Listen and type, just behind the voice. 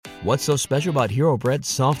What's so special about Hero Bread's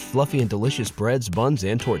soft, fluffy, and delicious breads, buns,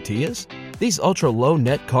 and tortillas? These ultra-low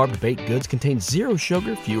net-carb baked goods contain zero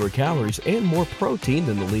sugar, fewer calories, and more protein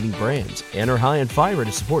than the leading brands, and are high in fiber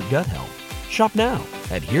to support gut health. Shop now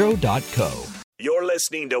at Hero.co. You're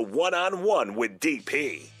listening to One-on-One with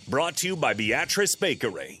DP, brought to you by Beatrice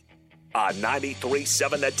Bakery on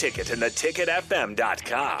 93.7 The Ticket and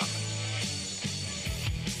theticketfm.com.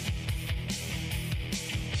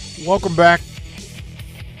 Welcome back.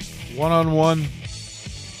 One-on-one.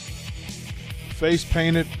 Face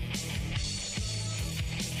painted.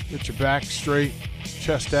 Get your back straight,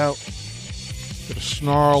 chest out. Get a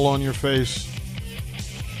snarl on your face.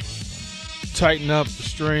 Tighten up the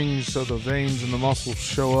strings so the veins and the muscles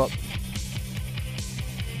show up.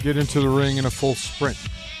 Get into the ring in a full sprint.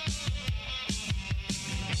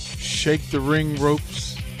 Shake the ring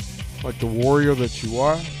ropes like the warrior that you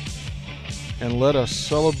are. And let us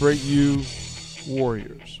celebrate you,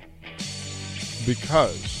 warriors.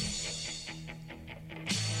 Because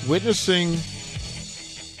witnessing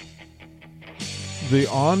the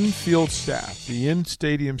on-field staff, the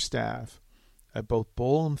in-stadium staff at both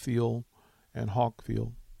Bowling Field and Hawk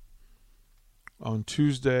Field on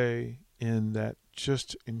Tuesday in that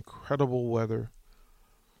just incredible weather,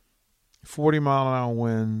 40-mile-an-hour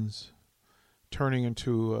winds, turning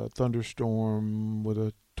into a thunderstorm with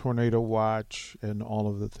a tornado watch and all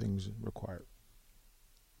of the things required.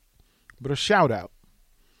 But a shout-out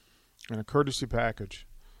and a courtesy package,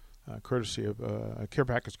 a care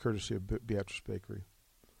package courtesy of Beatrice Bakery,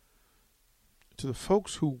 to the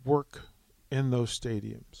folks who work in those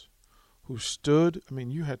stadiums, who stood,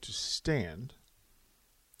 you had to stand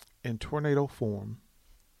in tornado form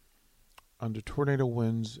under tornado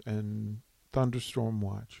winds and thunderstorm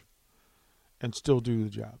watch and still do the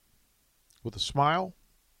job with a smile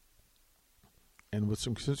and with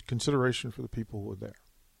some consideration for the people who were there.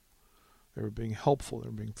 They were being helpful, they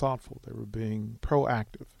were being thoughtful, they were being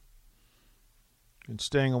proactive and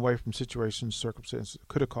staying away from situations, circumstances that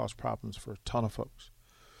could have caused problems for a ton of folks.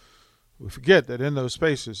 We forget that in those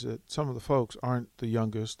spaces that some of the folks aren't the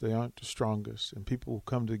youngest, they aren't the strongest, and people who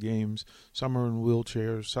come to the games, some are in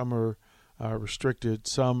wheelchairs, some are restricted,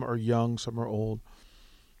 some are young, some are old.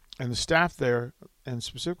 And the staff there, and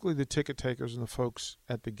specifically the ticket takers and the folks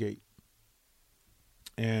at the gate,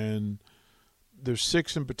 and there's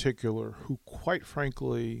 6 in particular who, quite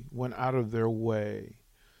frankly, went out of their way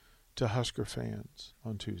to Husker fans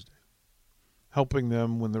on Tuesday, helping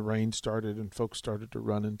them when the rain started and folks started to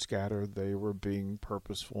run and scatter. They were being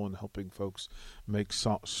purposeful in helping folks make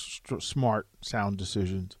smart, sound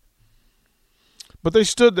decisions. But they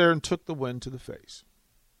stood there and took the wind to the face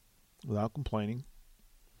without complaining,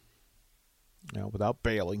 without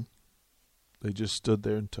bailing. They just stood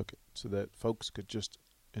there and took it so that folks could just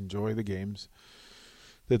enjoy the games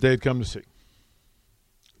that they had come to see.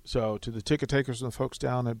 So to the ticket takers and the folks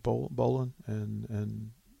down at Bowling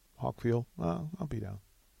and Hawkfield, I'll be down.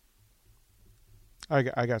 I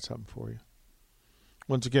got something for you.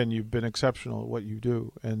 Once again, you've been exceptional at what you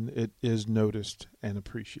do, and it is noticed and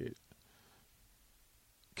appreciated.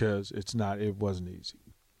 Because it wasn't easy.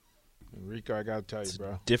 Rico, I got to tell you,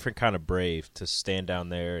 bro. Different kind of brave to stand down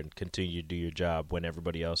there and continue to do your job when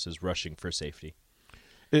everybody else is rushing for safety.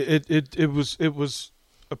 It was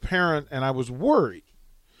apparent, and I was worried.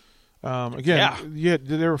 There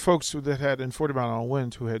were folks that had in 40-mile-an-hour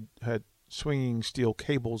winds who had swinging steel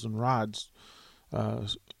cables and rods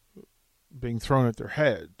being thrown at their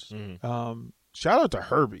heads. Mm-hmm. Shout out to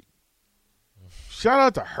Herbie.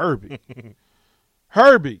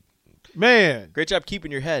 Herbie, man. Great job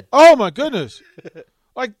keeping your head. Oh, my goodness.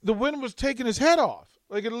 Like, the wind was taking his head off.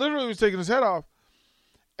 Like, it literally was taking his head off.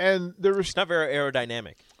 And there was... It's not very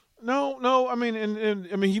aerodynamic. No.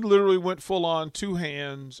 He literally went full on, 2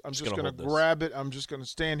 hands. I'm just going to grab it. I'm just going to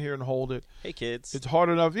stand here and hold it. Hey, kids. It's hard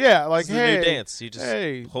enough. Yeah, like, this is a new dance. You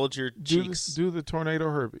just hold your cheeks. Do the tornado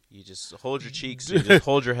Herbie. You just hold your cheeks. You just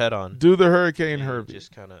hold your head on. Do the Hurricane Herbie.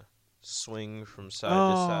 Just kind of swing from side to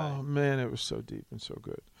side. Oh, man, it was so deep and so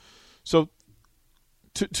good. So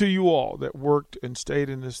to you all that worked and stayed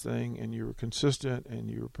in this thing, and you were consistent and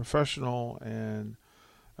you were professional and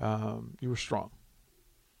you were strong.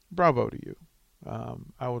 Bravo to you.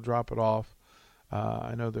 I will drop it off.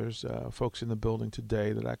 I know there's folks in the building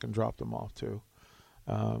today that I can drop them off to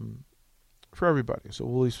for everybody. So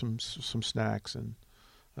we'll leave some snacks and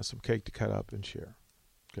some cake to cut up and share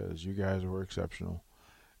because you guys were exceptional.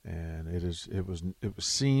 And it was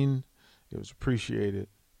seen, it was appreciated.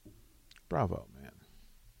 Bravo, man.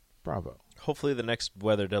 Bravo. Hopefully the next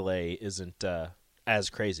weather delay isn't as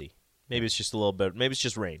crazy. Maybe it's just a little bit. Maybe it's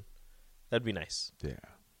just rain. That'd be nice. Yeah.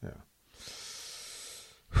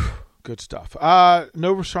 Good stuff.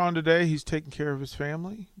 No Rashawn today. He's taking care of his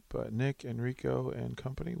family. But Nick, Enrico, and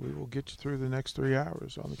company, we will get you through the next 3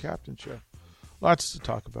 hours on the Captain Show. Lots to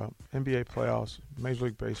talk about. NBA playoffs, Major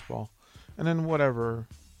League Baseball, and then whatever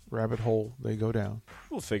rabbit hole they go down.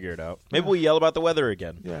 We'll figure it out. Maybe we'll yell about the weather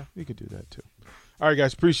again. Yeah, we could do that too. All right,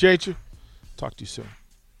 guys. Appreciate you. Talk to you soon.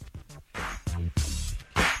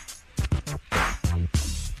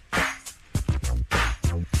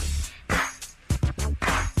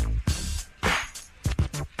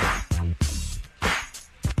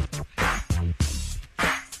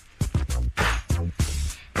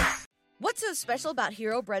 What's so special about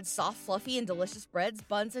Hero Bread's soft, fluffy, and delicious breads,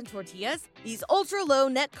 buns, and tortillas? These ultra-low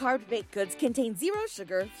net-carb baked goods contain zero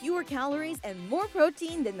sugar, fewer calories, and more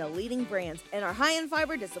protein than the leading brands, and are high in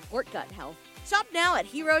fiber to support gut health. Shop now at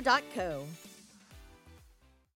hero.co.